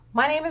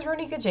My name is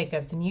Ronika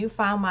Jacobs, and you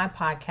found my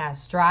podcast,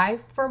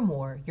 Strive for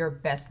More, Your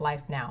Best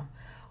Life Now.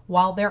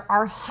 While there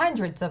are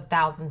hundreds of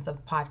thousands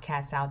of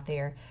podcasts out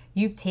there,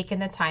 you've taken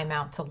the time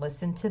out to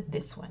listen to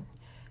this one.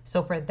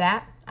 So for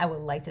that, I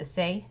would like to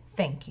say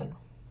thank you.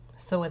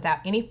 So without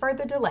any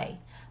further delay,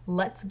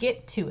 let's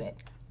get to it.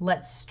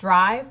 Let's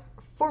strive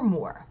for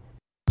more.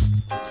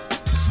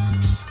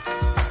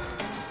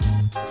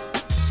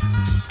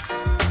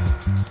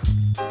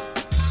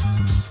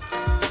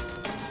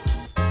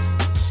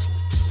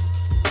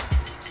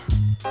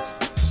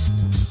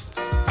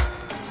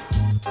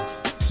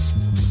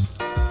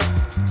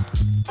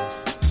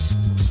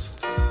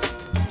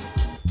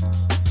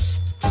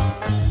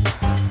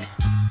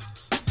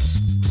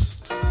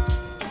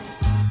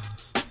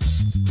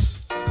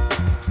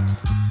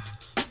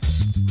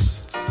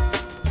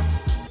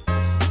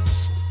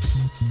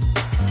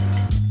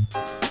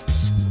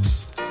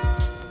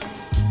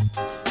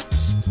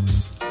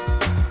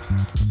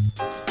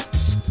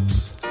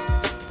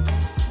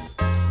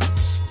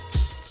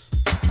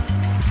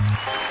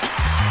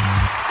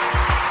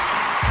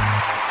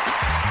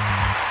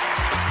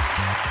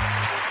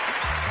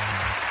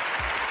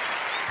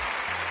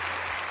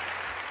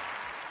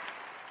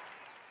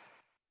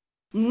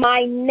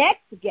 My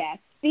next guest,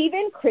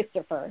 Stephen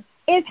Christopher,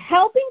 is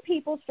helping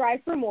people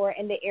strive for more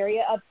in the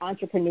area of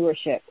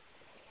entrepreneurship.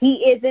 He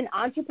is an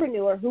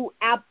entrepreneur who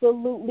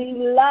absolutely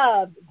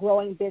loves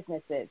growing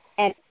businesses,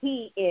 and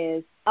he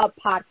is a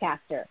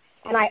podcaster.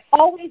 And I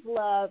always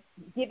love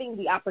giving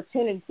the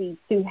opportunity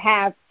to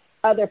have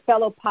other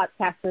fellow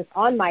podcasters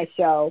on my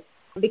show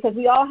because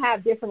we all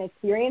have different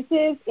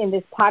experiences in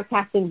this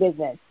podcasting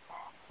business.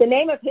 The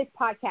name of his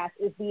podcast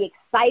is The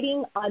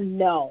Exciting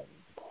Unknown.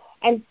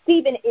 And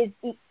Stephen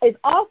is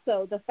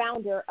also the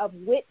founder of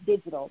WIT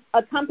Digital,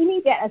 a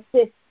company that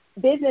assists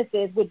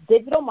businesses with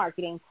digital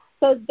marketing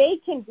so they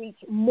can reach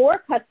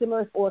more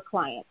customers or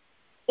clients.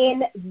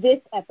 In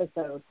this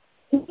episode,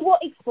 he will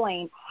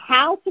explain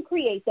how to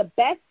create the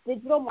best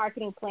digital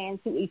marketing plan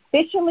to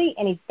efficiently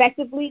and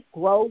effectively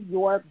grow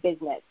your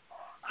business.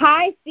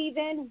 Hi,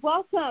 Stephen.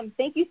 Welcome.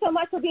 Thank you so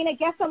much for being a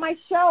guest on my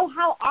show.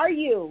 How are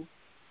you?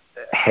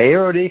 Hey,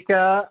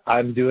 Ronika.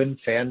 I'm doing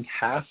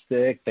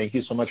fantastic. Thank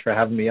you so much for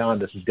having me on.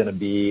 This is going to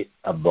be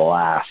a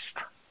blast.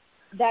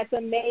 That's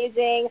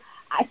amazing.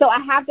 So I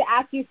have to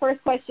ask you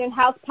first question,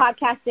 how's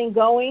podcasting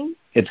going?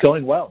 It's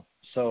going well.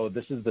 So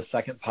this is the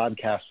second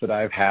podcast that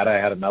I've had.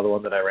 I had another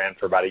one that I ran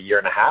for about 1.5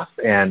 years,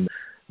 and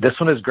this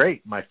one is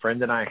great. My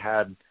friend and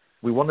I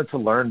we wanted to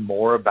learn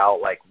more about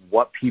like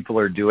what people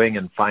are doing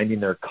and finding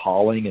their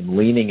calling and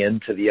leaning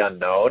into the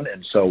unknown.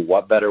 And so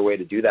what better way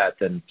to do that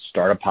than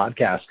start a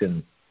podcast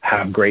and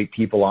have great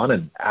people on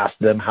and ask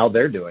them how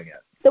they're doing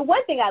it. The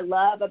one thing I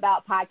love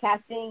about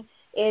podcasting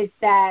is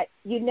that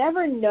you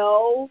never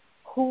know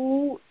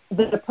who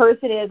the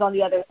person is on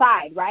the other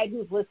side, right,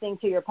 who's listening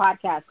to your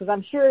podcast. Because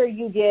I'm sure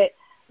you get,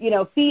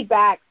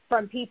 feedback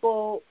from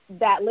people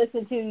that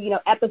listen to,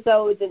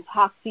 episodes and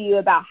talk to you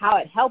about how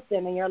it helped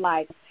them in your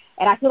life.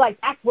 And I feel like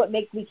that's what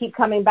makes me keep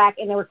coming back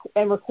and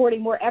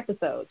recording more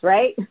episodes,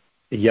 right?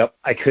 Yep,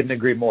 I couldn't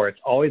agree more. It's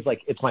always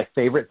it's my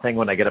favorite thing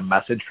when I get a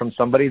message from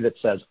somebody that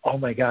says, oh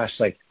my gosh,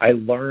 I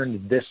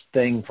learned this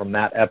thing from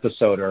that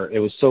episode, or it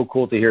was so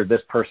cool to hear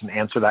this person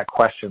answer that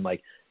question.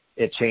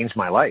 It changed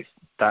my life.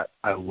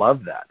 I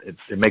love that.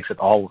 It makes it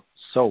all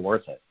so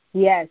worth it.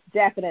 Yes,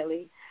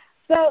 definitely.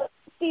 So,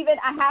 Stephen,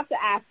 I have to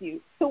ask you,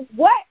 so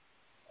what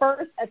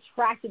first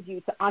attracted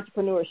you to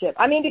entrepreneurship?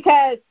 I mean,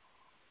 because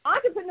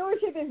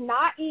entrepreneurship is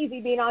not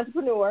easy being an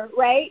entrepreneur,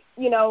 right?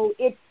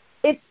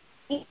 It's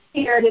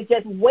easier to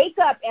just wake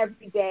up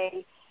every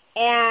day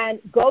and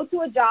go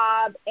to a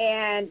job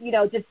and,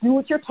 just do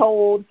what you're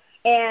told.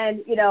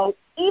 And,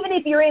 even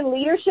if you're in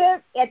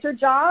leadership at your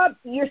job,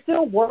 you're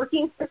still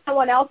working for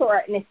someone else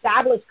or an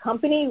established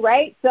company,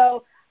 right?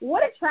 So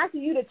what attracted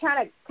you to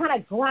kind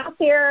of go out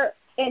there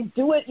and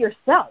do it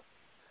yourself?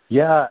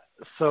 Yeah,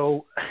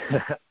 so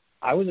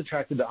I was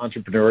attracted to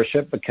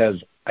entrepreneurship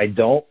because I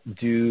don't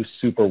do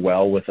super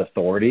well with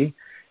authority.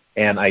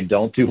 And I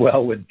don't do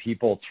well when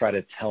people try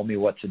to tell me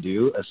what to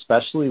do,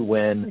 especially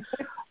when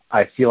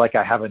I feel like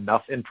I have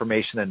enough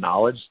information and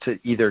knowledge to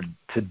either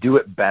to do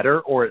it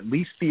better or at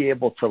least be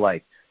able to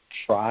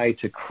try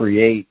to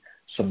create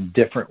some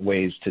different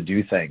ways to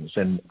do things.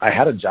 And I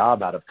had a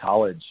job out of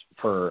college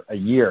for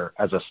 1 year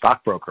as a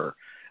stockbroker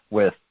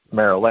with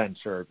Merrill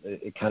Lynch or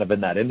kind of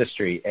in that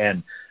industry.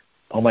 And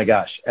oh my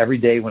gosh, every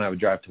day when I would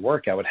drive to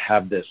work, I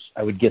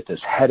would get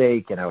this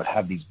headache and I would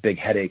have these big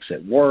headaches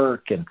at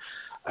work. And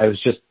I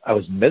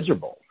was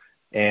miserable.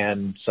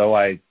 And so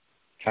I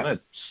kind of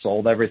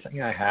sold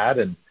everything I had.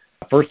 And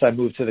first I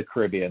moved to the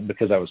Caribbean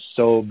because I was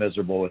so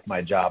miserable with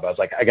my job. I was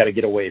like, I got to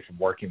get away from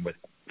working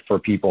for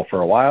people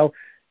for a while.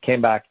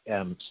 Came back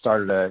and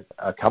started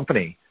a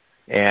company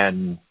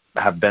and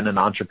have been an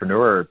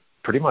entrepreneur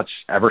pretty much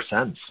ever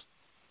since.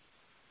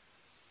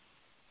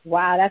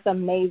 Wow, that's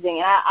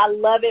amazing. I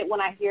love it when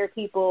I hear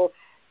people,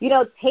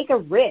 take a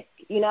risk,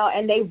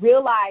 and they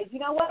realize,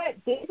 what,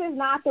 this is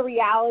not the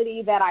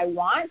reality that I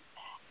want,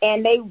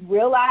 and they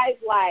realize,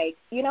 like,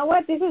 you know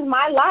what, this is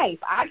my life.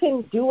 I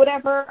can do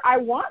whatever I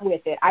want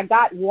with it. I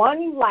got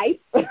one life,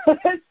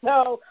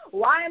 so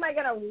why am I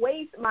going to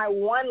waste my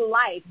one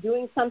life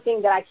doing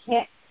something that I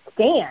can't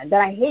stand,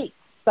 that I hate?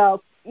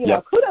 So, you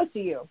know, kudos to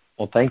you.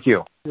 Well, thank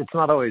you. It's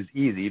not always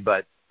easy,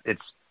 but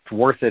it's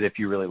worth it if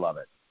you really love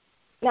it.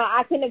 No,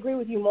 I couldn't agree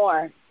with you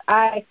more.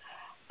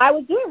 I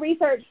was doing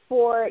research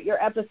for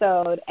your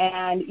episode,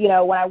 and, you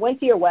know, when I went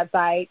to your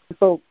website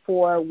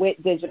for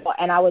WIT Digital,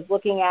 and I was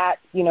looking at,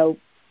 you know,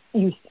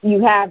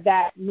 you have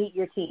that Meet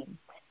Your Team.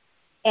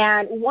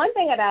 And one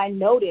thing that I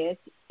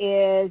noticed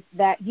is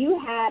that you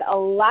had a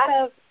lot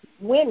of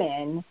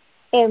women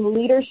in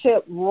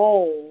leadership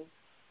roles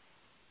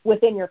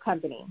within your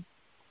company.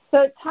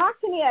 So talk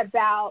to me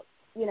about,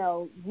 you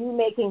know, you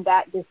making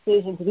that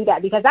decision to do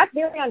that, because that's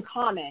very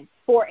uncommon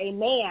for a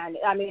man.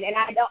 I mean, and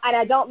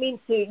I don't mean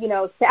to, you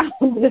know,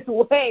 sound this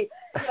way,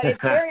 but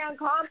it's very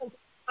uncommon to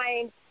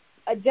find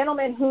a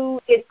gentleman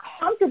who is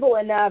comfortable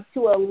enough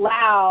to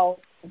allow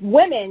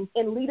women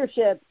in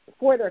leadership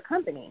for their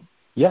company.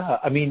 Yeah,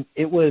 I mean,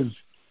 it was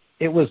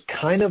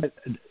kind of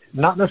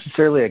not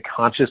necessarily a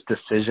conscious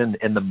decision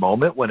in the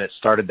moment when it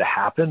started to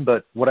happen,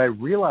 but what I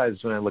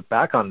realized when I look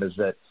back on it is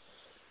that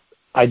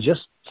I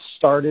just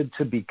started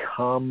to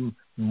become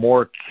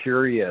more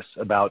curious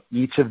about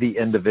each of the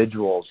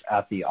individuals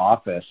at the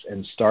office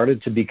and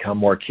started to become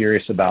more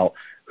curious about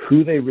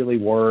who they really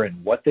were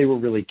and what they were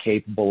really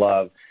capable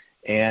of.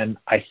 And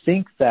I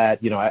think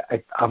that, you know,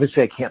 I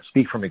obviously I can't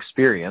speak from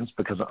experience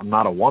because I'm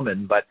not a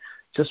woman, but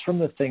just from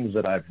the things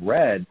that I've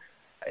read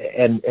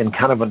and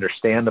kind of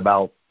understand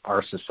about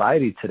our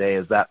society today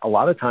is that a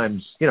lot of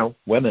times, you know,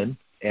 women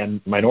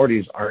and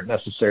minorities aren't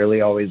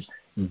necessarily always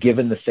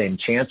given the same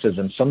chances,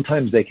 and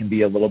sometimes they can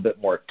be a little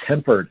bit more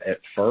tempered at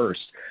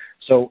first.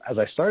 So as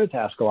I started to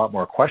ask a lot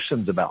more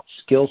questions about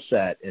skill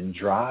set and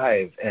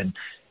drive and,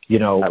 you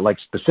know, like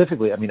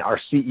specifically, I mean, our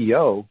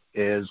CEO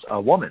is a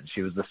woman.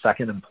 She was the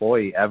second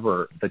employee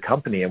ever at the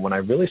company. And when I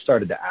really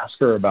started to ask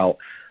her about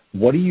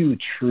what do you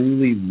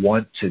truly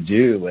want to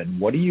do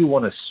and what do you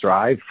want to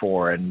strive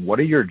for and what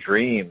are your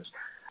dreams,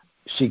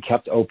 she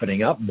kept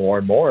opening up more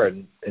and more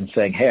and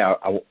saying, hey,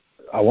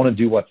 I want to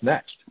do what's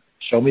next.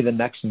 Show me the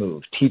next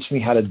move. Teach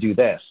me how to do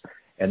this.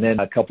 And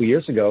then a couple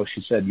years ago,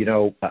 she said, you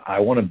know, I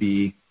want to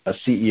be a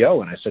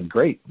CEO. And I said,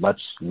 great,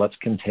 let's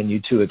continue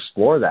to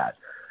explore that.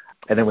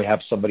 And then we have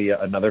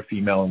another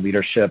female in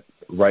leadership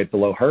right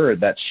below her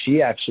that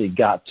she actually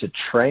got to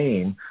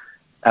train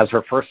as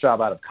her first job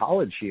out of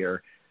college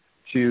here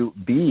to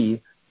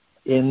be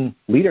in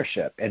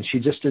leadership. And she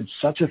just did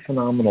such a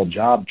phenomenal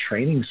job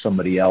training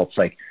somebody else.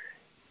 Like,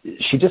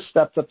 she just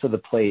stepped up to the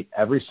plate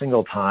every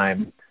single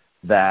time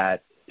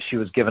that she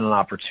was given an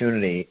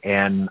opportunity,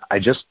 and I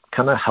just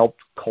kind of helped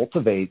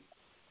cultivate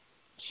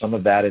some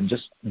of that and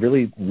just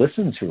really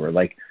listen to her.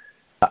 Like,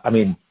 I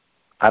mean,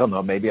 I don't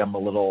know, maybe I'm a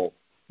little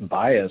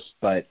biased,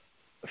 but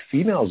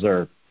females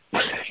are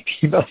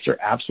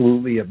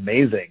absolutely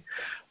amazing.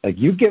 Like,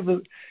 you give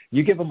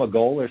them a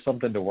goal or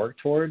something to work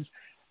towards.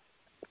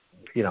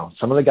 You know,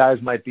 some of the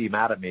guys might be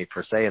mad at me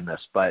for saying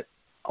this, but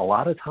a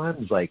lot of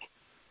times, like,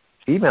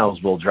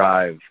 females will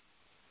drive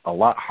a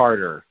lot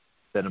harder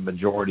than a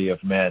majority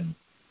of men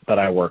that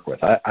I work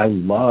with. I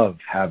love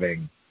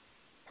having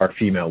our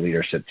female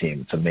leadership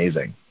team. It's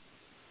amazing.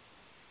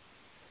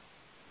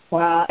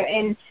 Wow.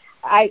 And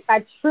I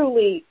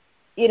truly,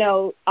 you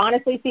know,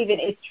 honestly, Stephen,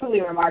 it's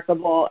truly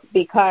remarkable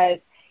because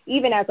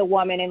even as a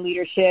woman in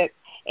leadership,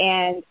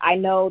 and I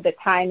know the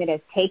time it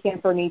has taken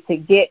for me to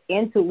get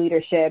into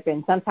leadership,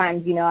 and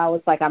sometimes, you know, I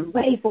was like, I'm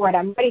ready for it,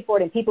 and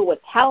people would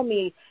tell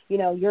me, you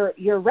know,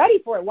 you're ready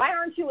for it. Why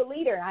aren't you a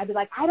leader? And I'd be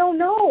like, I don't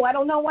know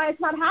why it's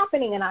not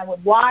happening. And I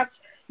would watch,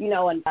 you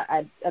know,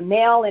 a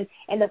male,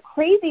 and the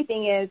crazy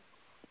thing is,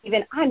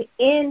 even I'm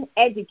in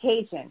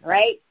education,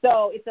 right?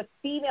 So it's a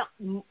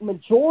female,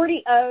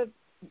 majority of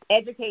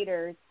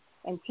educators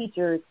and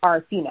teachers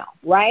are female,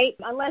 right?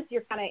 Unless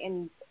you're kind of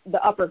in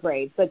the upper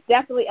grades, but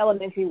definitely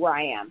elementary where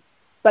I am.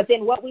 But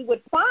then what we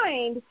would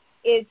find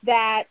is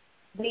that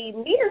the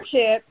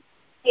leadership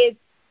is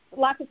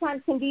lots of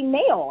times can be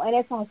male. And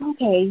it's like,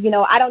 okay, you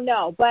know, I don't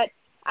know. But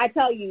I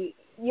tell you,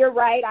 you're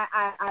right.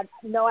 I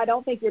no, I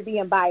don't think you're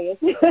being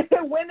biased.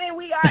 Women,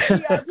 we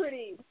are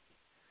pretty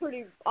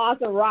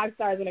awesome rock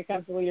stars when it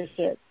comes to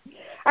leadership.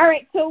 All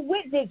right, so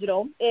WIT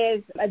Digital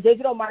is a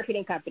digital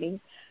marketing company.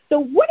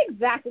 So what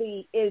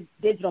exactly is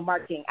digital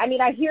marketing? I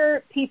mean, I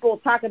hear people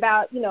talk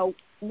about, you know,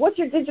 what's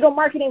your digital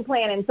marketing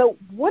plan? And so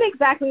what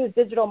exactly is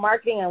digital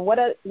marketing, and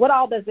what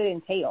all does it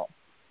entail?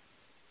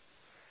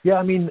 Yeah,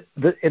 I mean,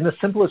 in the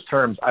simplest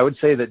terms, I would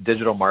say that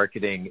digital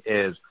marketing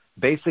is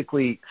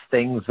basically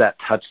things that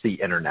touch the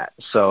internet.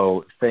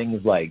 So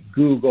things like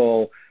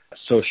Google,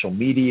 social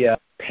media,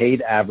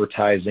 paid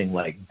advertising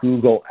like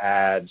Google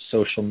ads,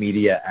 social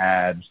media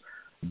ads,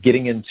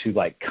 getting into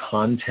like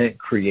content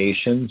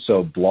creation,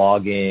 so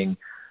blogging,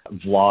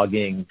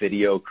 vlogging,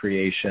 video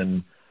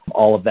creation,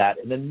 all of that.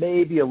 And then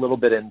maybe a little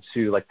bit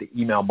into like the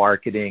email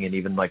marketing and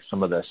even like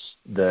some of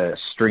the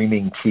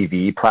streaming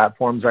TV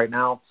platforms right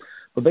now.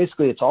 But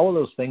basically, it's all of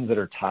those things that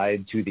are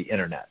tied to the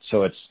internet.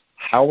 So it's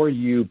how are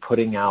you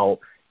putting out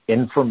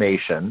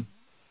information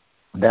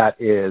that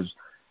is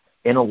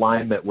in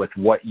alignment with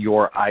what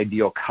your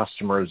ideal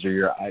customers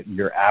or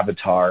your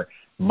avatar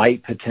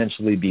might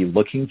potentially be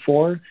looking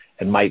for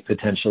and might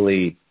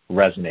potentially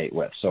resonate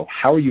with. So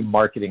how are you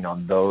marketing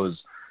on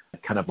those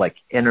kind of like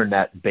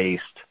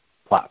internet-based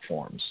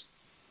platforms?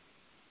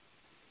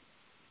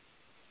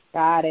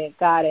 Got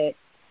it.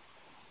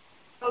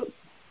 So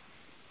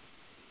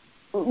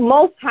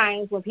most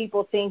times when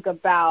people think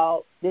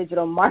about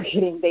digital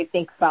marketing, they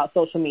think about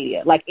social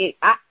media. Like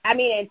I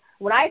mean,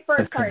 when I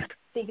first started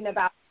thinking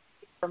about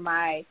it for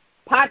my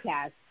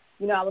podcast,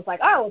 I was like,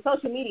 oh,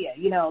 social media,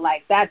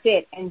 like that's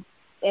it.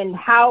 And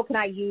how can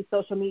I use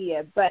social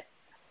media? But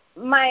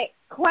my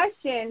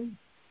question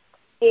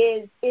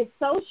is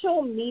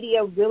social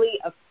media really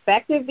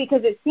effective?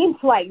 Because it seems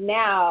like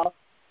now,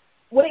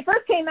 when it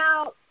first came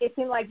out, it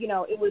seemed like,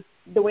 it was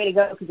the way to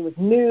go because it was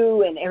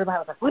new and everybody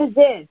was like, what is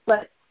this?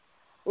 But,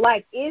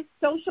 is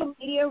social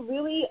media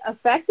really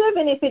effective?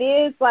 And if it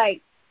is,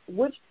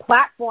 which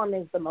platform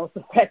is the most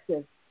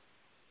effective?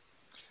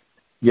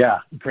 Yeah,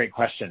 great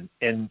question.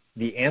 And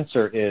the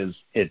answer is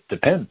it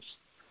depends.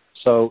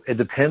 So it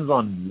depends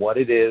on what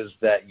it is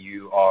that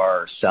you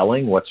are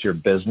selling, what's your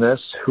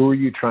business, who are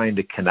you trying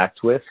to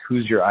connect with,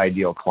 who's your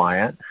ideal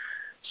client.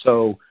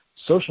 So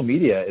social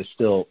media is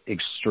still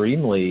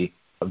extremely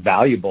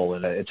valuable,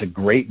 and it's a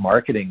great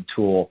marketing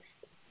tool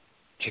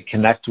to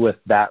connect with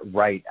that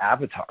right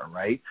avatar,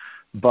 right?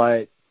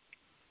 But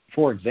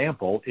for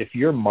example, if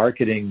you're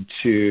marketing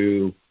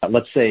to,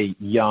 let's say,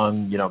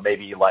 young,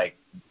 maybe 20s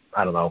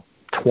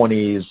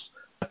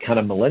kind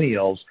of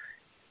millennials,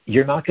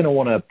 you're not going to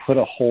want to put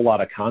a whole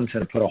lot of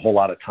content, put a whole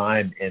lot of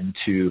time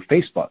into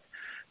Facebook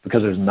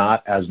because there's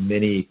not as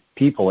many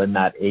people in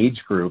that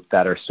age group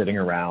that are sitting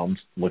around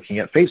looking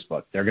at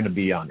Facebook. They're going to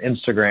be on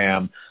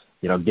Instagram,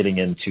 getting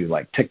into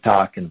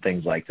TikTok and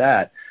things like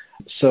that.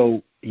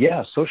 So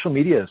yeah, social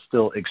media is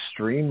still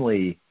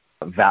extremely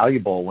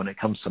valuable when it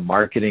comes to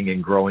marketing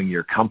and growing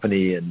your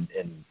company and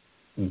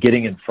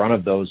getting in front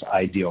of those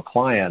ideal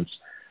clients.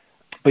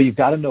 But you've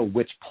got to know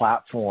which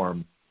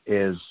platform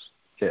your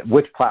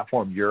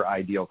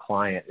ideal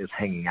client is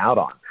hanging out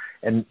on.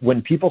 And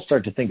when people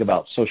start to think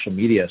about social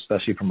media,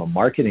 especially from a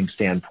marketing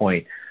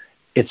standpoint,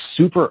 it's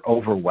super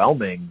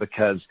overwhelming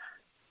because,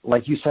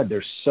 like you said,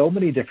 there's so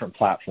many different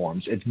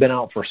platforms. It's been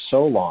out for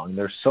so long.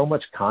 There's so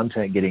much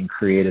content getting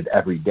created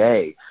every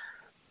day.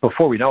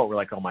 Before we know it, we're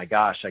like, oh my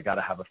gosh, I got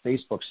to have a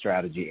Facebook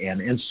strategy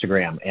and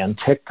Instagram and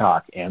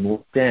TikTok and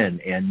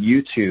LinkedIn and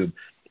YouTube.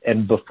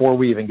 And before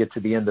we even get to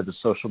the end of the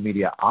social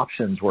media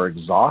options, we're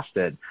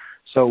exhausted.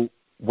 So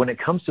when it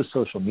comes to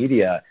social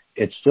media,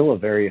 it's still a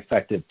very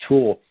effective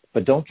tool,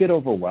 but don't get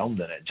overwhelmed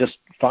in it. Just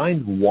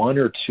find one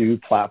or two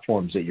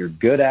platforms that you're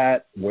good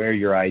at, where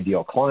your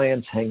ideal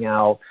clients hang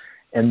out,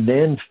 and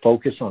then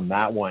focus on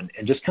that one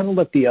and just kind of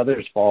let the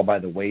others fall by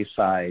the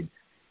wayside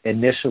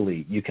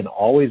initially. You can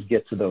always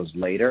get to those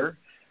later.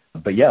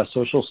 But yeah,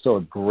 social is still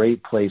a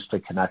great place to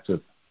connect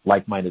with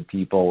like-minded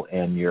people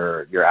and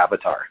your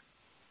avatar.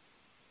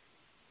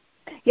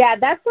 Yeah,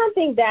 that's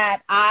something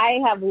that I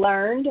have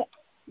learned.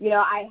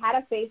 I had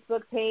a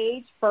Facebook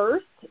page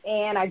first,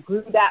 and I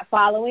grew that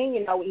following.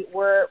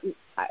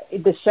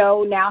 The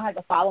show now has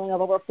a following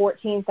of over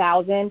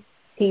 14,000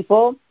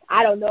 people.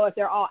 I don't know if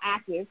they're all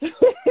active, but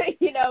they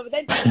do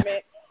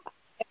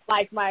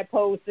like my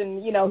posts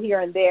and, here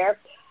and there.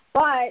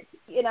 But,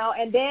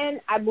 and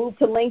then I moved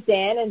to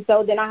LinkedIn, and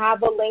so then I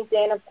have a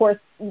LinkedIn. Of course,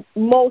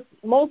 most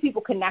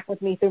people connect with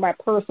me through my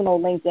personal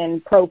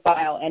LinkedIn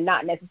profile and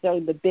not necessarily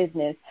the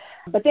business.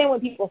 But then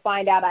when people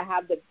find out I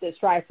have the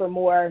Strive for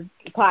More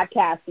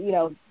podcast,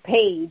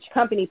 page,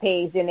 company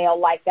page, then they'll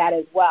like that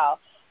as well.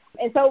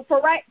 And so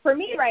for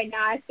me right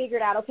now, I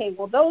figured out, okay,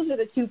 well, those are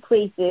the two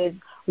places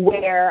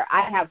where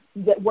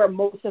where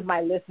most of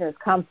my listeners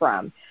come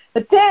from.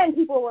 But then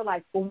people were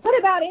like, well, what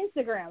about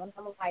Instagram? And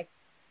I'm like,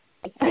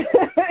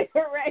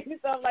 right.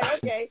 So I'm like,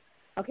 okay,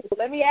 well,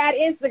 let me add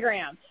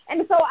Instagram.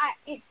 And so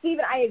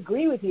Stephen, I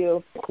agree with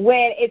you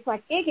when it's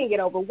like it can get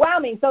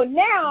overwhelming. So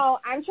now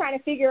I'm trying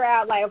to figure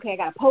out okay, I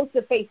got to post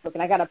to Facebook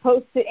and I got to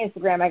post to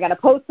Instagram. I got to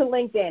post to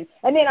LinkedIn.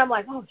 And then I'm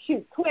like, oh,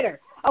 shoot, Twitter.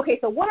 Okay,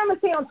 so what I'm going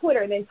to say on Twitter,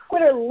 and then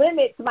Twitter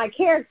limits my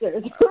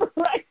characters,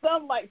 right? So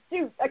I'm like,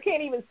 shoot, I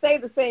can't even say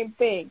the same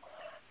thing.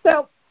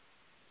 So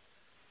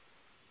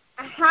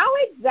how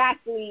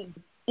exactly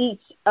each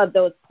of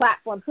those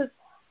platforms, because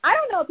I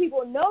don't know if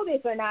people know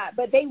this or not,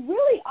 but they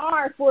really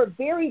are for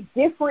very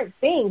different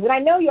things. And I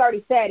know you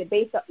already said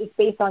it's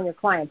based on your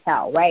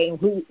clientele, right, and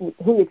who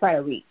you're trying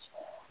to reach.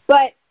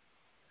 But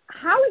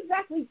how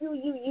exactly do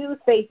you use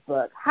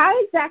Facebook? How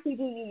exactly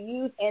do you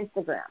use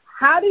Instagram?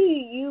 How do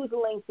you use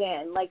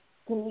LinkedIn?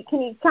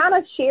 Can you kind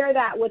of share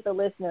that with the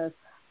listeners?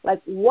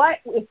 What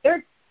if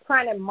they're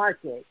trying to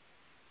market?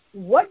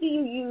 What do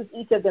you use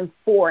each of them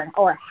for,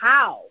 or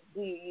how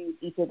do you use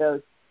each of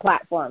those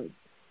platforms?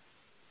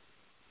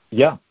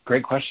 Yeah,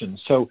 great question.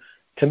 So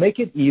to make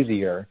it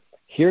easier,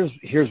 here's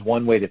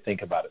one way to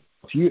think about it.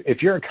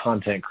 If you're a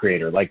content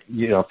creator, like,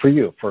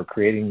 for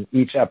creating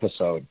each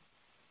episode,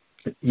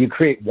 you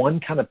create one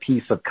kind of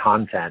piece of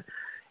content.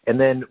 And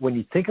then when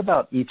you think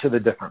about each of the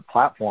different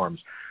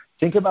platforms,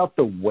 think about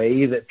the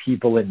way that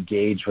people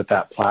engage with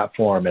that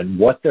platform and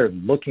what they're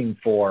looking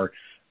for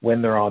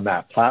when they're on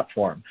that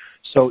platform.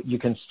 So you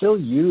can still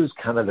use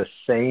kind of the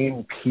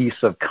same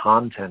piece of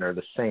content or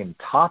the same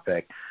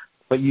topic,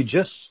 but you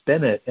just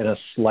spin it in a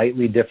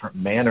slightly different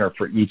manner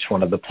for each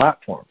one of the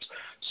platforms.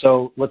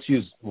 So let's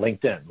use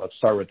LinkedIn. Let's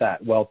start with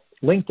that. Well,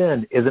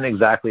 LinkedIn isn't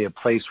exactly a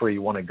place where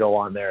you want to go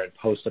on there and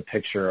post a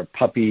picture of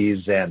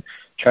puppies and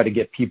try to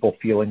get people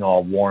feeling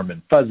all warm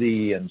and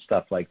fuzzy and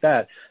stuff like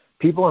that.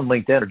 People on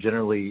LinkedIn are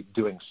generally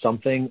doing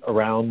something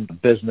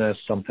around business,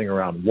 something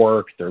around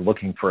work. They're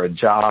looking for a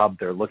job.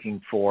 They're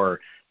looking for,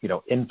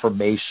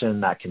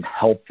 information that can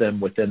help them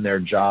within their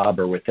job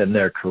or within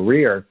their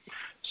career.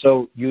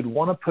 So you'd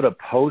want to put a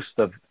post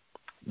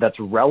that's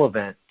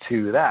relevant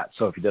to that.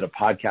 So if you did a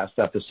podcast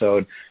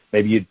episode,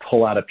 maybe you'd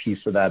pull out a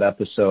piece of that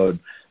episode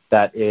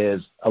that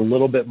is a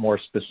little bit more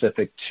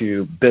specific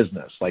to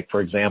business. Like,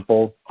 for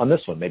example, on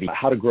this one, maybe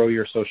how to grow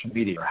your social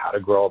media or how to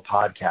grow a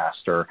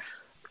podcast or,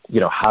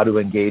 how to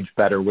engage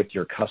better with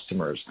your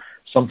customers,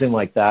 something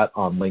like that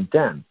on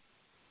LinkedIn.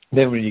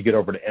 Then when you get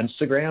over to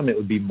Instagram, it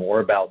would be more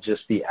about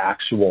just the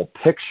actual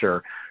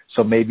picture.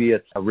 So maybe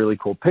it's a really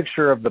cool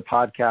picture of the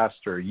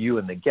podcast or you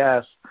and the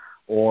guest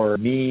or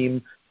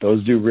meme.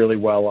 Those do really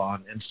well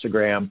on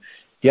Instagram.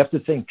 You have to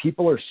think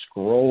people are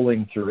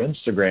scrolling through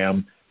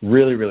Instagram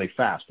really, really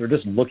fast. They're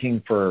just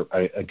looking for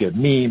a good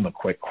meme, a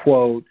quick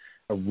quote,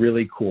 a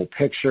really cool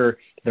picture.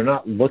 They're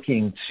not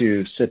looking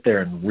to sit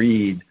there and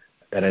read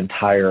an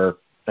entire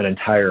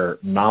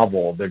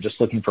novel. They're just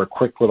looking for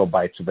quick little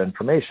bites of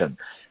information.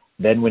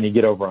 Then when you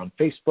get over on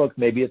Facebook,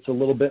 maybe it's a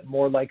little bit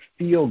more like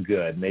feel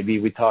good. Maybe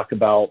we talk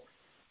about,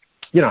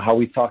 how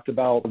we talked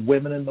about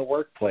women in the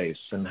workplace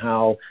and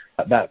how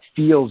that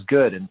feels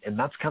good. And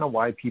that's kind of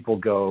why people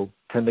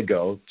tend to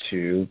go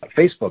to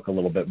Facebook a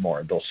little bit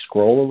more. They'll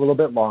scroll a little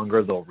bit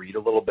longer. They'll read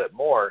a little bit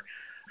more.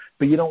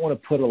 But you don't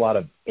want to put a lot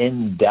of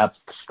in-depth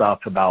stuff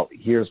about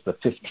here's the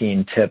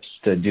 15 tips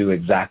to do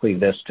exactly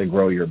this to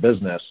grow your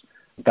business.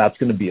 That's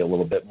going to be a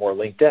little bit more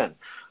LinkedIn.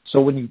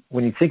 So when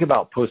you think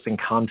about posting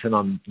content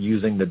on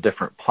using the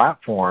different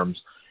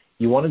platforms,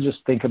 you want to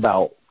just think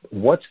about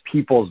what's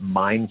people's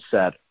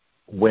mindset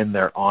when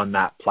they're on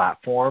that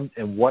platform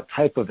and what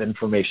type of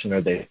information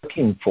are they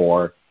looking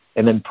for,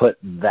 and then put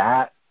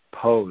that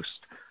post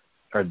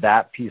or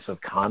that piece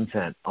of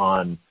content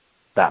on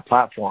that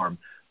platform.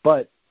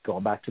 But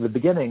going back to the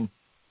beginning,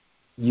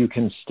 you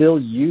can still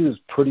use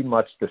pretty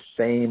much the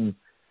same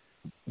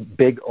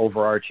big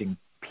overarching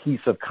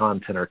piece of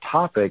content or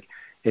topic.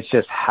 It's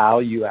just how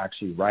you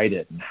actually write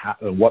it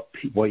and what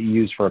you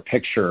use for a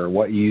picture or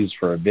what you use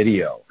for a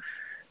video.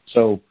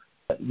 So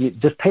you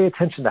just pay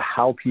attention to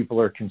how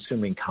people are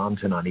consuming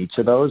content on each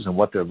of those and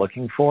what they're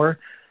looking for,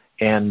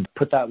 and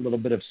put that little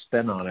bit of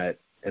spin on it,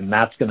 and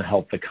that's going to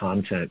help the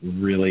content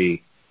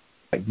really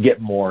get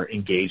more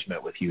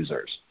engagement with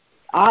users.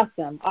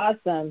 Awesome.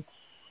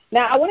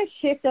 Now, I want to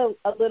shift a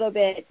little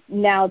bit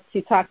now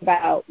to talk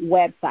about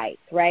websites,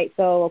 right?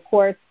 So, of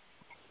course,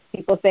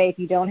 people say if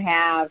you don't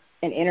have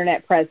an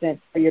internet presence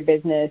for your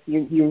business,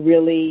 you're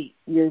really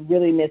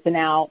missing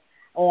out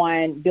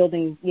on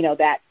building,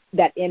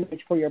 that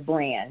image for your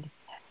brand.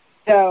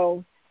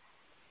 So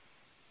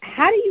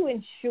how do you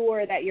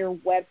ensure that your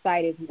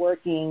website is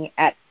working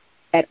at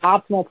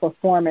optimal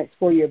performance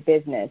for your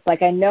business?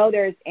 Like, I know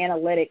there's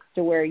analytics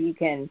to where you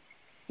can,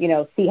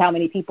 see how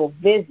many people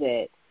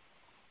visit,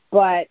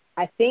 but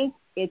I think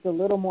it's a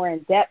little more in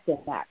depth than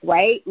that,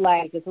 right?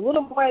 Like, it's a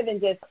little more than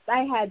just,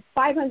 I had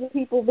 500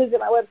 people visit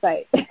my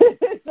website.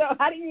 So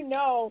how do you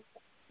know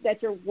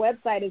that your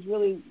website is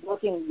really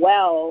working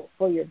well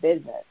for your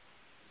business?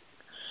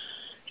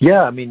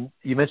 Yeah, I mean,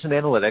 you mentioned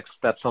analytics.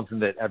 That's something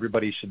that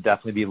everybody should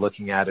definitely be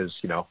looking at is,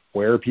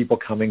 where are people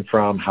coming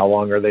from? How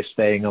long are they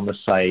staying on the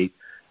site?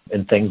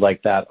 And things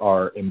like that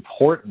are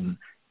important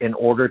in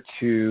order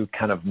to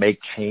kind of make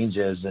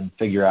changes and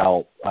figure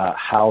out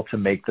how to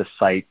make the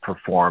site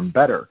perform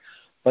better.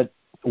 But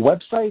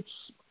websites,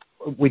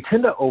 we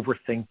tend to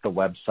overthink the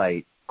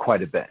website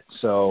quite a bit.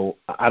 So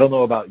I don't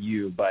know about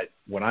you, but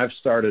when I've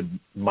started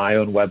my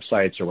own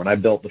websites or when I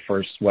built the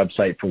first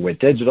website for WIT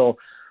Digital,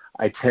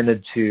 I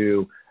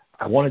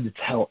wanted to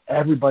tell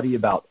everybody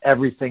about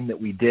everything that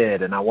we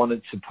did, and I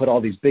wanted to put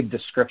all these big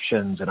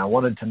descriptions, and I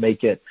wanted to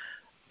make it,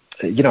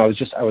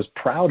 I was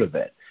proud of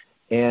it.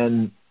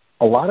 And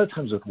a lot of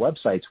times with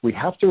websites, we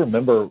have to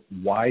remember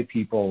why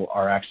people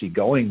are actually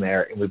going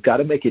there, and we've got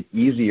to make it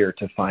easier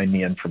to find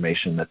the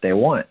information that they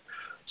want.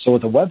 So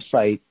with a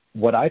website,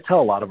 what I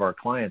tell a lot of our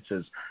clients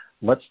is,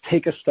 let's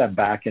take a step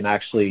back and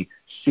actually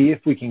see if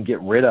we can get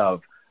rid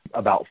of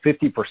about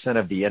 50%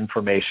 of the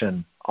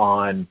information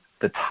on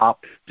the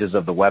top pages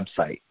of the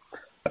website,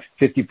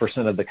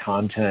 50% of the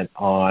content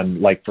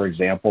on, like, for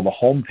example, the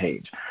home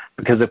page.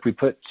 Because if we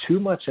put too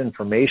much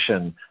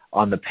information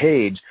on the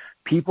page,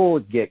 people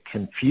get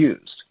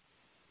confused.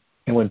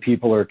 And when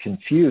people are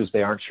confused,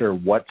 they aren't sure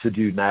what to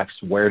do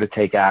next, where to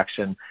take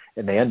action,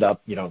 and they end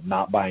up,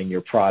 not buying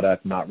your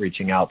product, not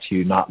reaching out to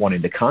you, not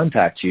wanting to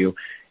contact you.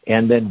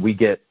 And then we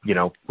get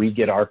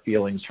our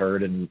feelings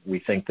hurt, and we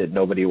think that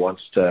nobody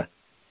wants to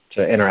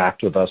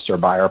interact with us or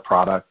buy our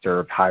product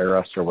or hire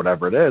us or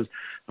whatever it is.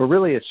 But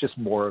really, it's just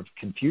more of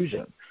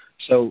confusion.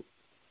 So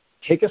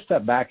take a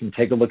step back and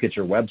take a look at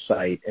your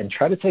website and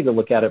try to take a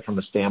look at it from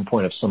a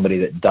standpoint of somebody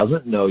that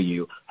doesn't know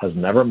you, has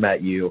never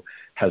met you,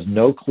 has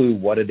no clue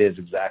what it is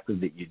exactly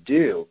that you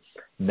do.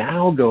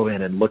 Now go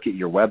in and look at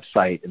your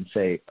website and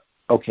say,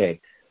 okay,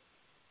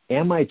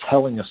 am I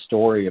telling a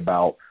story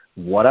about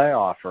what I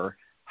offer,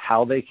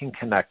 how they can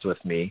connect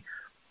with me,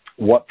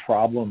 what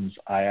problems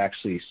I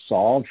actually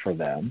solve for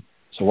them?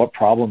 So what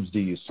problems do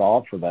you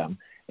solve for them?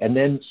 And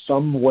then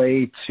some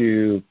way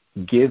to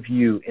give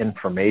you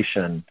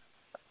information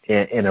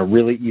in a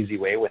really easy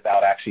way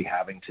without actually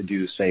having to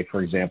do, say,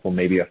 for example,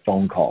 maybe a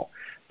phone call.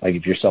 Like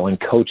if you're selling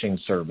coaching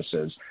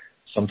services,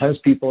 sometimes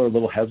people are a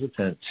little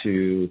hesitant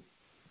to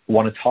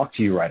want to talk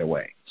to you right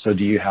away. So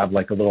do you have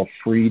like a little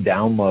free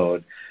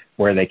download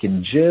where they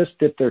can just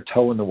dip their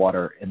toe in the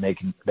water and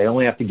they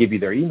only have to give you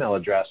their email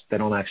address. They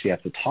don't actually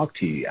have to talk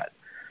to you yet.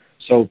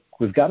 So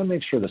we've got to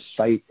make sure the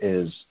site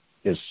is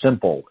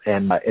simple,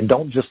 and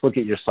don't just look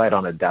at your site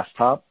on a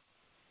desktop.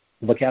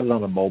 Look at it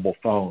on a mobile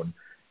phone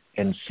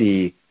and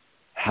see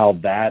how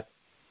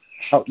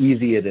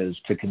easy it is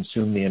to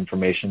consume the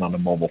information on a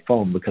mobile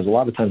phone, because a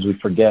lot of times we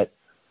forget.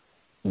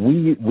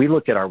 We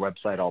look at our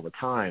website all the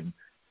time,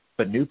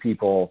 but new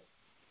people,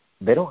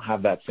 they don't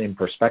have that same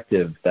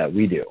perspective that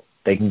we do.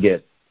 They can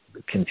get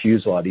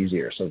confused a lot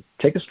easier. So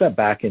take a step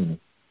back and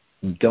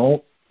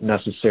don't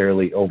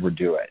necessarily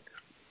overdo it.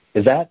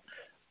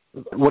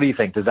 What do you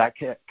think? Does that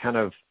kind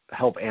of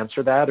help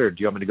answer that, or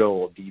do you want me to go a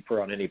little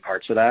deeper on any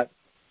parts of that?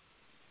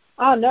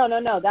 Oh, no.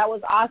 That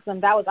was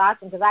awesome.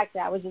 Because actually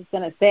I was just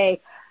going to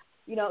say,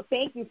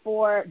 thank you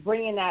for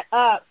bringing that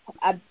up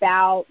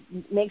about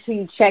make sure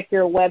you check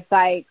your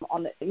website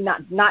on the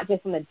not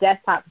just on the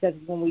desktop, because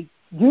when we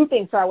do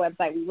things to our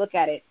website, we look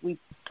at it, we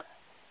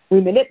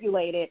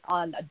manipulate it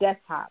on a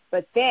desktop.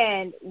 But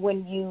then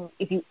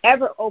if you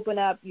ever open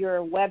up your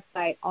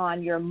website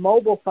on your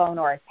mobile phone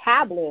or a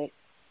tablet,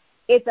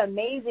 it's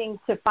amazing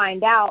to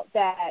find out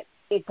that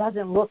it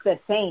doesn't look the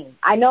same.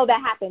 I know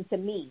that happened to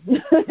me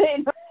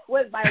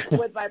with my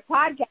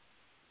podcast.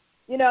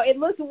 It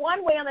looked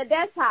one way on the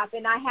desktop,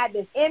 and I had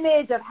this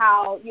image of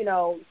how,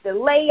 the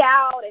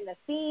layout and the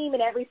theme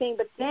and everything.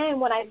 But then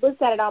when I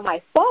looked at it on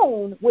my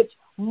phone, which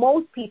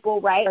most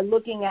people, right, are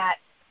looking at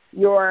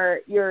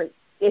your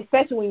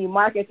especially when you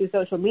market through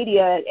social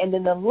media, and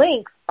then the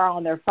links are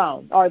on their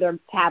phone or their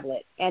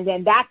tablet. And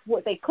then that's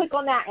what they click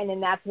on that, and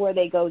then that's where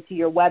they go to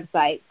your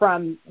website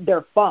from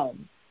their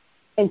phone.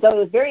 And so it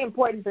was very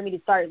important for me to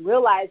start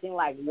realizing,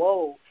 like,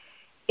 whoa,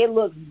 it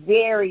looks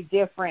very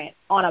different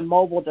on a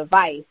mobile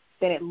device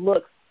than it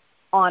looks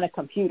on a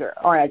computer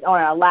or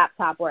a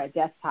laptop or a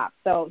desktop.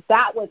 So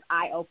that was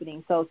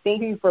eye-opening. So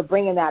thank you for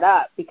bringing that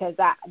up, because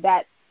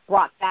that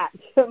brought that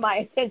to my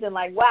attention.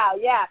 Like, wow,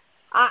 yeah,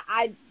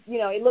 I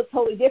it looked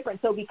totally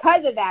different. So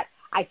because of that,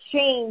 I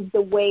changed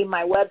the way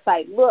my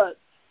website looked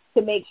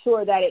to make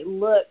sure that it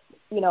looked,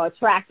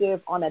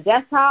 attractive on a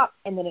desktop,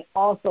 and then it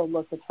also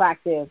looks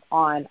attractive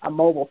on a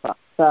mobile phone.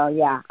 So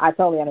yeah, I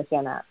totally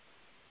understand that.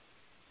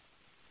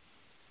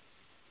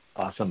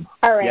 Awesome.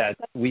 All right. Yeah,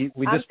 we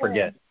just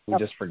forget. We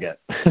just forget.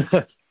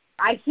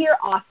 I hear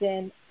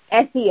often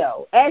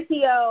SEO.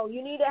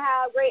 You need to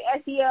have great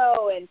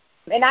SEO,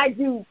 and I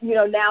do,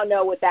 now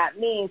know what that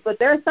means. But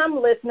there are some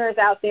listeners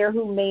out there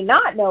who may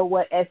not know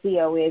what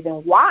SEO is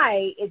and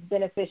why it's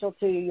beneficial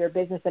to your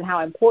business and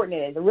how important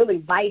it is, and really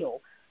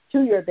vital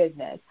to your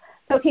business.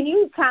 So can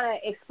you kind of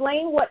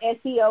explain what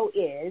SEO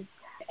is,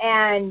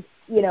 and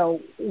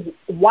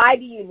why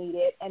do you need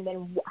it, and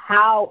then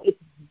how it's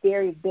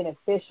very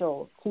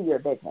beneficial to your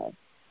business?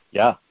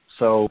 Yeah.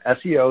 So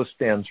SEO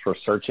stands for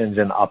search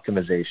engine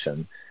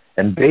optimization.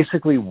 And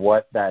basically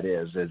what that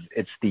is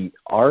it's the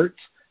art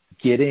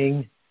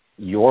getting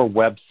your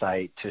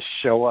website to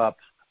show up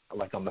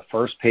like on the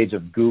first page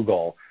of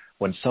Google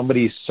when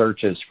somebody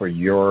searches for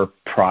your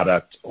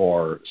product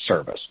or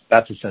service.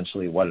 That's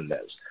essentially what it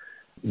is.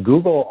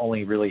 Google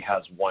only really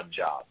has one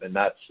job, and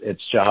that's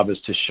its job is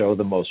to show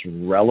the most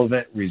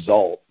relevant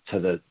result to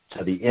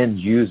the end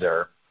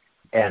user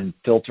and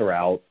filter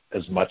out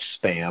as much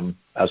spam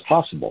as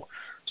possible.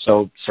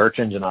 So search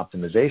engine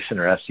optimization,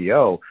 or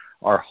SEO,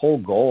 our whole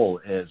goal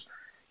is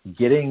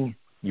getting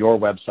your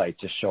website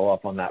to show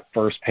up on that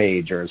first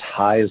page, or as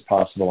high as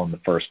possible on the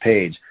first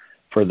page,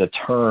 for the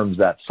terms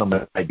that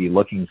somebody might be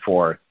looking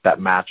for that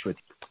match with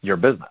your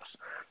business.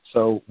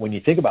 So when you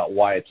think about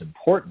why it's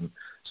important,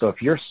 so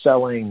if you're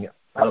selling,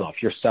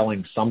 if you're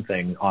selling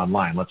something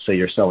online, let's say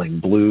you're selling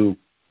blue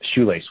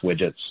shoelace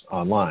widgets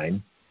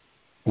online,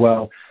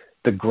 well,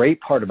 the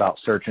great part about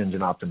search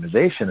engine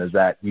optimization is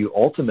that you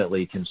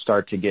ultimately can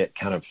start to get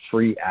kind of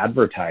free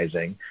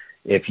advertising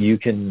if you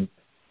can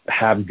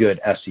have good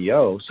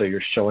SEO. So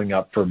you're showing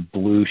up for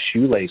blue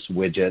shoelace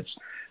widgets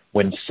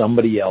when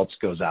somebody else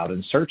goes out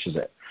and searches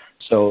it.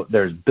 So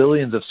there's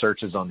billions of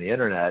searches on the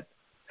internet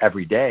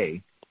every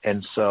day.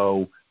 And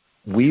so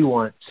we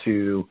want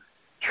to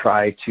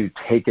try to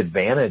take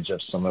advantage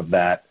of some of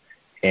that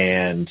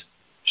and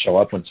show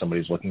up when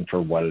somebody's looking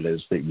for what it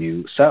is that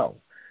you sell.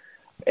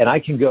 And I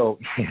can go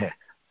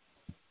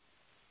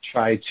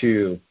try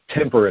to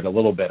temper it a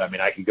little bit. I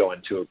mean, I could go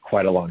into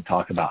quite a long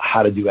talk about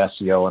how to do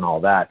SEO and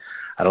all that.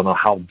 I don't know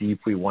how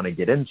deep we want to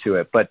get into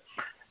it, but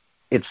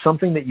it's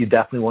something that you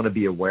definitely want to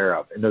be aware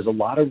of. And there's a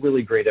lot of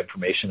really great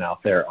information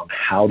out there on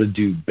how to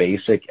do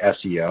basic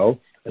SEO.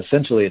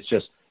 Essentially,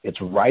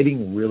 it's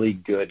writing really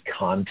good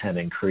content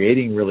and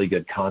creating really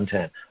good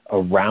content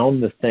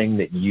around the thing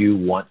that you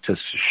want to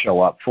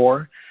show up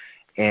for.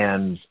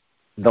 And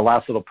the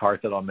last little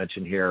part that I'll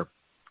mention here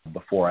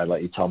before I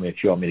let you tell me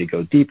if you want me to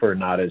go deeper or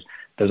not is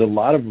there's a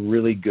lot of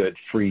really good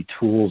free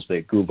tools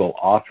that Google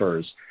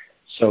offers.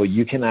 So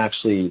you can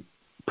actually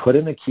put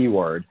in a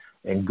keyword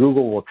and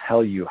Google will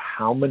tell you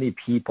how many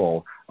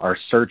people are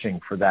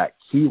searching for that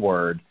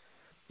keyword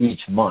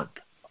each month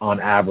on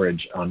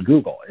average on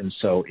Google. And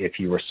so if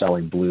you were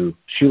selling blue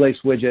shoelace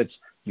widgets,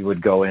 you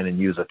would go in and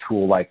use a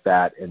tool like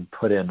that and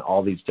put in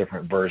all these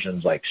different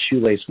versions like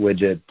shoelace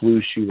widget,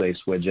 blue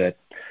shoelace widget,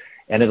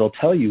 and it'll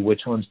tell you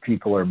which ones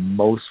people are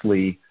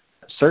mostly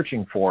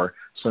searching for.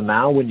 So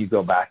now when you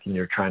go back and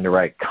you're trying to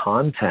write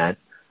content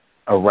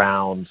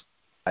around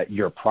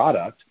your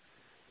product,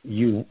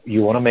 you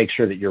want to make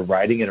sure that you're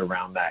writing it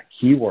around that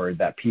keyword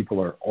that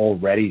people are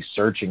already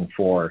searching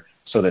for,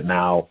 so that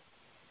now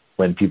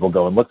when people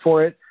go and look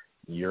for it,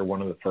 you're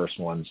one of the first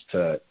ones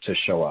to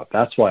show up.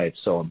 That's why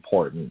it's so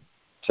important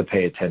to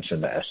pay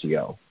attention to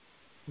SEO.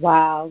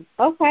 Wow.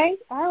 Okay.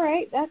 All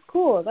right. That's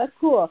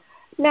cool.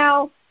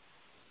 Now,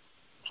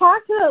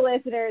 talk to the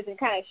listeners and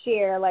kind of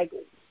share, like,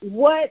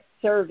 what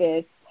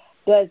service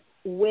does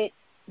WIT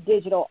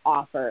Digital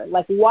offer?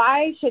 Like,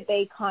 why should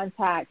they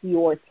contact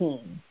your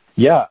team?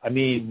 Yeah, I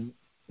mean,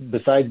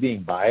 besides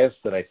being biased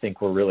that I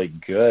think we're really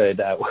good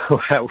at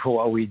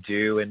what we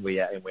do and we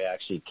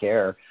actually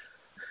care,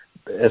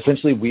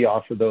 essentially we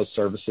offer those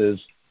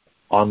services,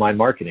 online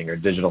marketing or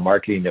digital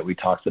marketing that we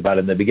talked about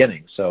in the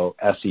beginning. So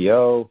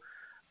SEO,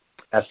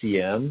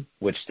 SEM,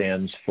 which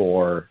stands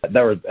for,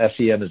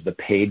 SEM is the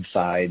paid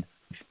side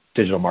of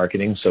digital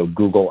marketing, so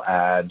Google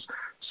ads,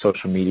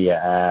 social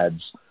media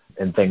ads,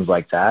 and things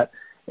like that.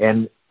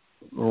 And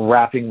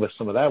wrapping with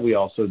some of that, we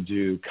also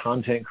do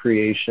content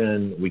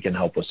creation. We can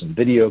help with some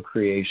video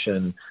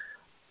creation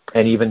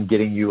and even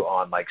getting you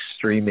on like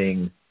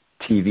streaming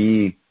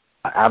TV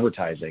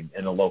advertising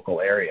in a local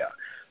area.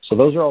 So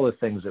those are all the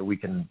things that we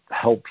can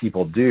help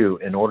people do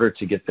in order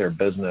to get their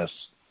business,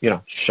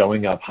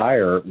 showing up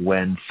higher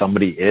when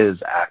somebody is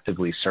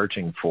actively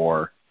searching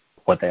for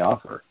what they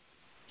offer.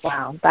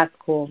 Wow, that's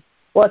cool.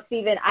 Well,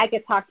 Stephen, I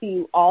could talk to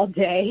you all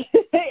day,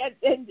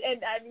 and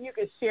you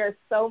could share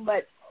so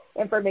much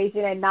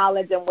information and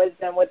knowledge and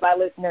wisdom with my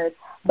listeners.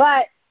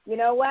 But you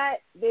know what?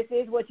 This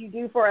is what you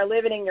do for a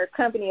living, and your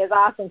company is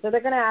awesome. So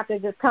they're going to have to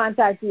just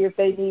contact you if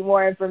they need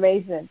more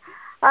information.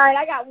 All right,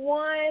 I got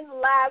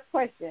one last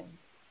question.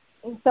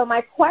 And so my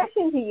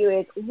question to you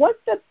is, what's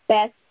the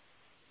best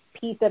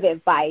piece of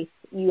advice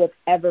you have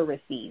ever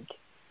received?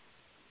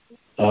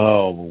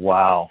 Oh,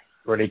 wow.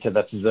 Renika,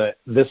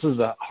 this is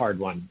a hard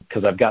one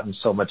because I've gotten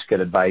so much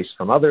good advice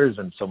from others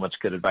and so much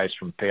good advice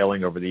from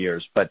failing over the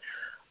years. But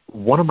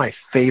one of my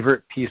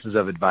favorite pieces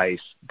of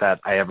advice that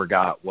I ever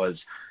got was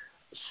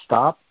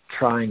stop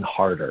trying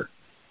harder.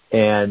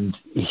 And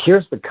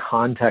here's the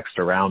context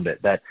around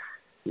it, that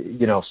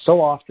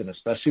so often,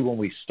 especially when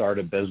we start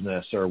a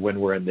business or when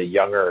we're in the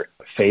younger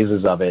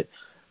phases of it,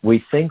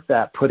 we think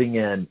that putting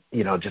in,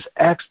 just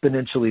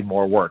exponentially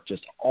more work,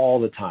 just all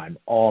the time,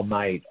 all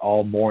night,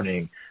 all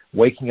morning,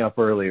 waking up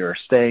earlier,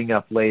 staying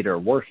up later,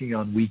 working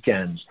on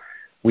weekends,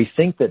 we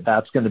think that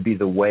that's going to be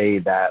the way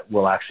that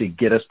will actually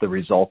get us the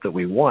result that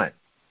we want.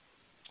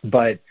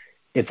 But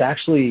it's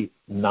actually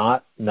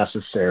not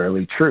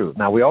necessarily true.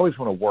 Now, we always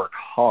want to work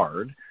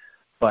hard,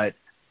 but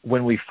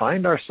when we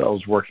find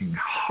ourselves working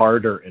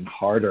harder and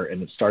harder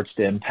and it starts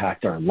to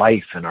impact our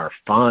life and our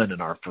fun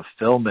and our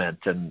fulfillment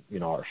and,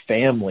 our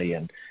family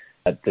and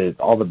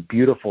all the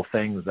beautiful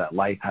things that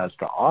life has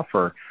to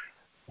offer,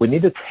 we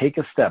need to take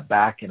a step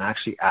back and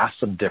actually ask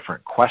some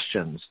different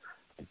questions.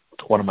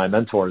 One of my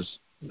mentors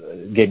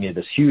gave me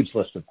this huge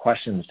list of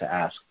questions to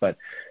ask, but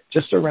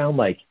just around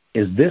like,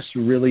 is this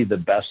really the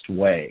best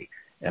way?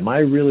 Am I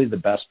really the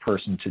best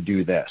person to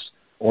do this?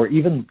 Or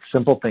even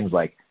simple things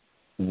like,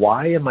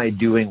 why am I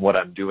doing what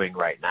I'm doing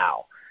right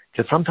now?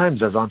 Because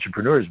sometimes as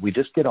entrepreneurs, we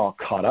just get all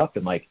caught up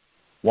in like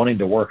wanting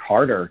to work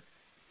harder.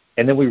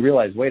 And then we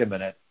realize, wait a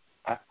minute,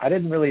 I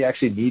didn't really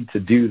actually need to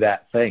do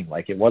that thing.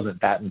 Like it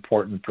wasn't that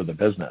important for the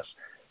business.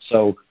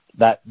 So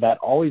that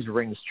always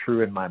rings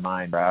true in my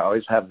mind. I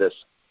always have this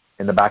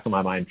in the back of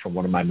my mind from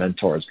one of my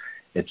mentors.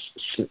 It's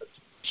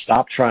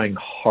stop trying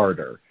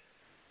harder.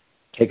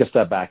 Take a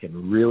step back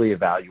and really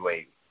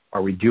evaluate,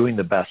 are we doing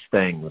the best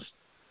things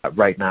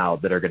right now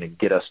that are going to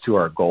get us to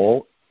our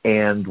goal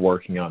and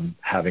working on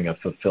having a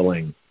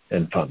fulfilling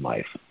and fun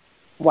life?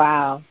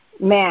 Wow.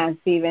 Man,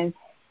 Stephen,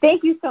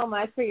 thank you so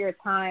much for your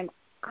time.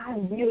 I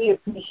really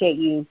appreciate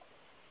you.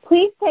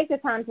 Please take the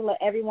time to let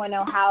everyone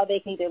know how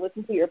they can either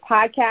listen to your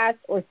podcast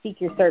or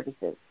seek your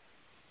services.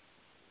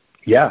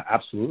 Yeah,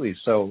 absolutely.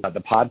 So the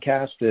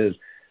podcast is,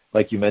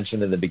 like you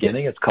mentioned in the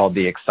beginning, it's called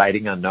The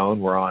Exciting Unknown.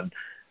 We're on,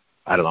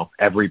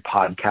 every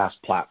podcast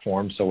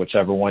platform. So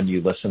whichever one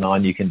you listen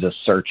on, you can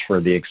just search for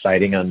The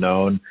Exciting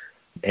Unknown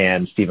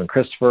and Stephen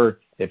Christopher.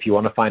 If you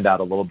want to find out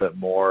a little bit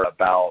more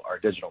about our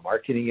digital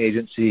marketing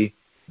agency,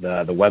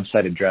 the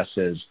website address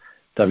is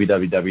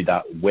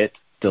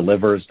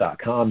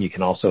www.witdelivers.com. You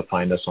can also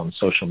find us on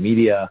social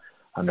media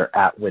under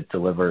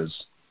 @WitDelivers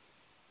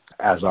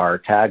as our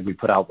tag. We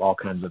put out all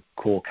kinds of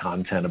cool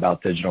content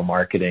about digital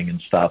marketing and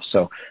stuff.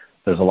 So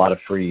there's a lot of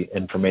free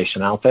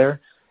information out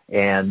there.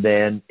 And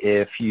then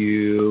if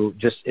you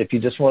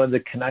just wanted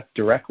to connect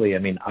directly, I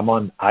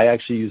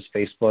actually use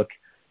Facebook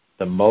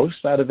the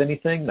most out of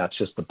anything. That's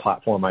just the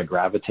platform I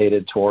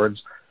gravitated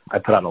towards. I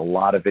put out a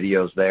lot of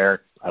videos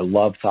there. I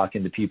love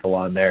talking to people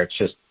on there. It's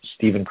just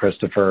Stephen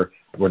Christopher.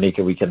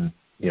 Ronika, we can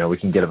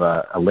give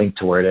a link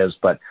to where it is,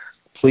 but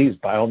please,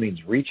 by all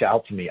means, reach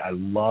out to me. I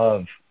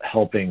love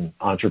helping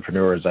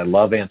entrepreneurs. I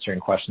love answering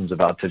questions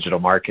about digital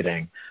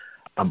marketing.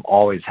 I'm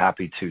always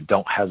happy to.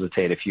 Don't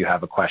hesitate if you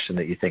have a question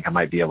that you think I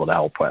might be able to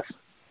help with.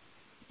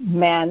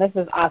 Man, this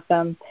is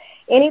awesome.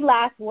 Any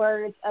last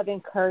words of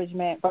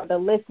encouragement for the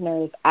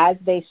listeners as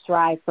they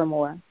strive for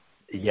more?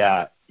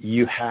 Yeah,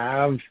 you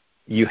have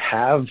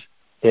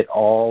it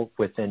all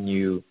within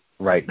you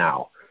right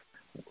now.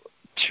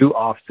 Too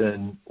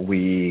often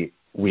we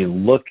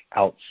look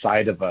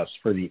outside of us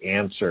for the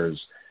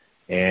answers,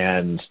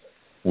 and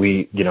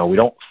we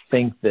don't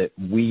think that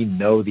we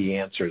know the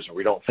answers, or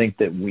we don't think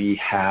that we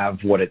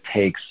have what it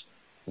takes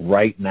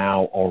right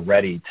now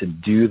already to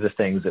do the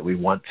things that we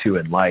want to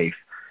in life.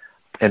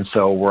 And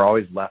so we're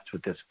always left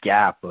with this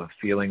gap of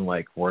feeling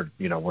like we're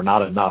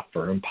not enough,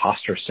 or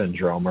imposter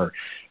syndrome, or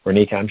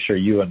Ronika, I'm sure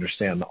you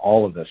understand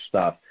all of this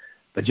stuff.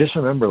 But just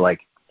remember,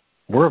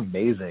 we're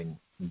amazing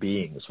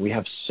beings. We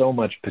have so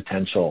much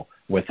potential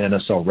within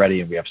us already,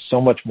 and we have so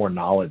much more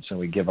knowledge than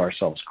we give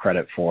ourselves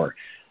credit for.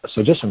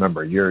 So just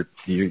remember, you're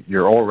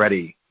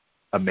already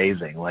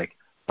amazing.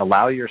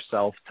 Allow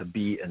yourself to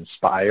be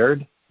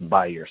inspired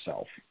by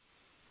yourself.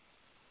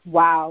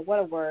 Wow, what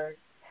a word.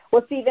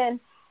 Well, Stephen,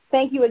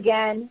 thank you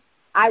again.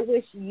 I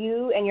wish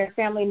you and your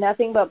family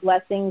nothing but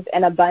blessings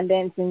and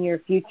abundance in your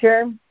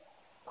future.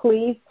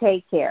 Please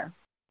take care.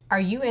 Are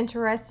you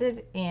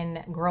interested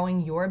in growing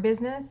your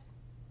business?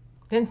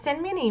 Then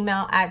send me an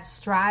email at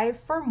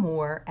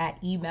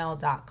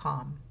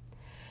striveformore@email.com.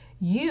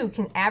 You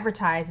can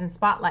advertise and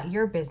spotlight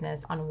your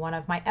business on one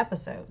of my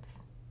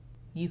episodes.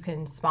 You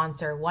can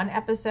sponsor one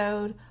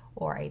episode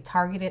or a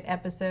targeted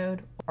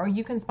episode, or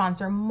you can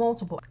sponsor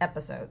multiple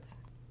episodes.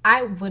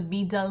 I would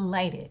be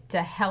delighted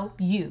to help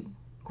you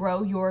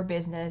grow your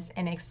business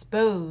and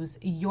expose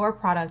your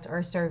product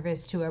or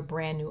service to a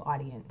brand new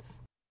audience.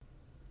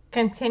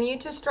 Continue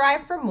to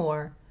strive for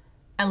more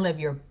and live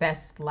your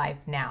best life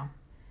now.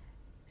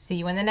 See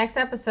you in the next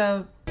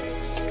episode.